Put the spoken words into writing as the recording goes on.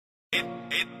That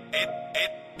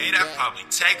probably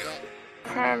take her.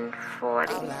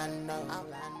 1040. All I know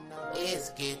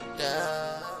is get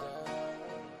up.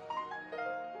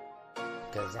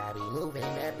 Cause I be moving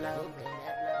that blow.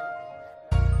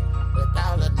 With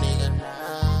all a nigga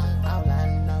know, all I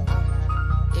know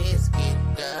is get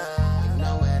up. You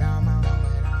know what I'm on.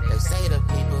 They say the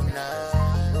people know,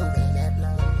 moving that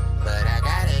blow. But I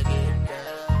gotta get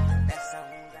up.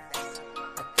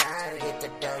 I gotta get the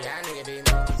dough. Y'all nigga be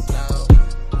moving slow.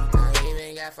 I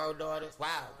even got 4 daughters. Wow,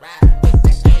 ride with the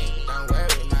aim. Don't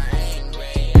worry, my aim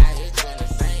great. I hit you in the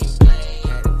same play.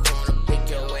 At the corner, pick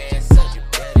your ass up. You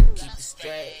better keep it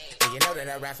straight. And you know that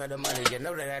I ride for the money. You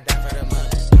know that I die for the money.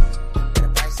 Got a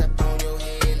price up on your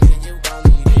head, nigga, you gon'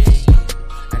 need it.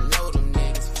 I know them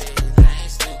niggas feel I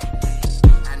ain't stupid.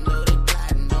 I know they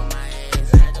plotting on my ass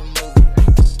like a movie.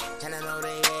 And I know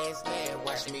they ass there,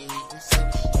 watch me eat them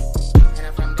sushi. And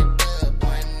I'm from the club,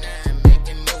 1-9,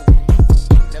 making movies.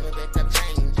 Never picked up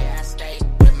change, yeah, I stay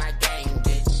with my gang,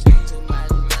 bitch. Too much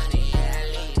money, yeah, I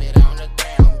leave it on the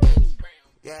ground, bitch.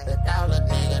 Yeah, but all a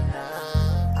nigga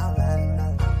know, all I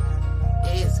know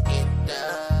is get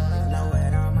up. You know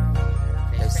what I'm on.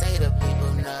 They say the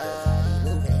people know,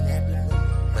 moving that blow.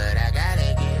 But I gotta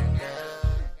get up.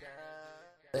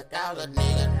 But all a nigga